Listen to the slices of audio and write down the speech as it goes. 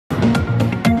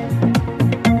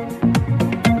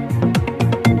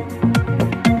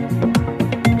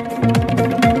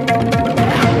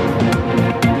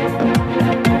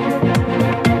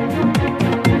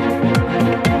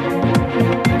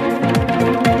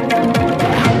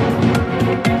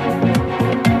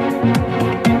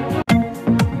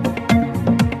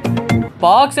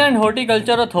Parks and horti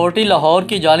culture authority Lahore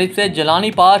کی جانب سے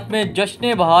جلانی پارک میں جشن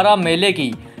بہاراں میلے کی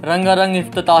رنگا رنگ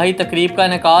افتتاحی تقریب کا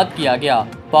انعقاد کیا گیا۔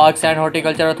 Parks and horti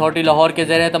culture authority Lahore کے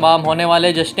زیر تمام ہونے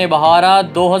والے جشن بہاراں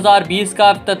 2020 کا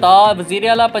افتتاح وزیر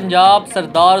اعلی پنجاب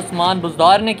سردار عثمان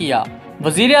بزدار نے کیا۔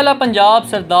 وزیر اعلی پنجاب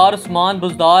سردار عثمان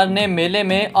بزدار نے میلے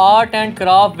میں آرٹ اینڈ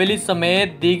کرافٹ ولیج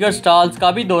سمیت دیگر سٹالز کا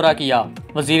بھی دورہ کیا۔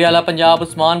 وزیر اعلی پنجاب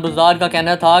عثمان بزدار کا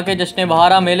کہنا تھا کہ جشن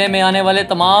بہاراں میلے میں آنے والے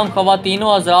تمام خواتین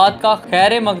و حضرات کا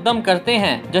خیر مقدم کرتے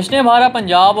ہیں۔ جشن بہاراں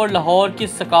پنجاب اور لاہور کی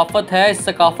ثقافت ہے، اس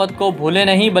ثقافت کو بھولے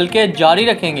نہیں بلکہ جاری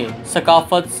رکھیں گے۔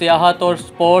 ثقافت، سیاحت اور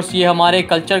سپورٹس یہ ہمارے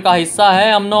کلچر کا حصہ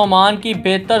ہے۔ امن و امان کی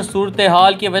بہتر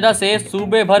صورتحال کی وجہ سے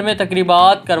صوبے بھر میں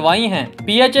تقریبات کروائی ہیں۔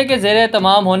 پی ایچ اے کے زیر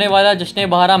تمام ہونے والا جشن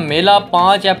بہاراں میلہ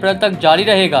 5 اپریل تک جاری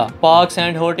رہے گا۔ Parks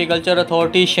and horti culture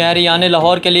authority شہریان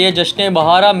Lahore کے لیے جشن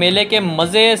بہاراں میلے کے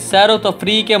مزے، سیر و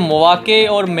تفریح کے مواقع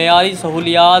اور معیاری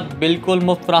سہولیات بالکل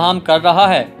مفت فراہم کر رہا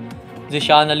ہے۔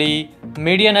 ذیشان علی،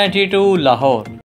 میڈیا 92 لاہور۔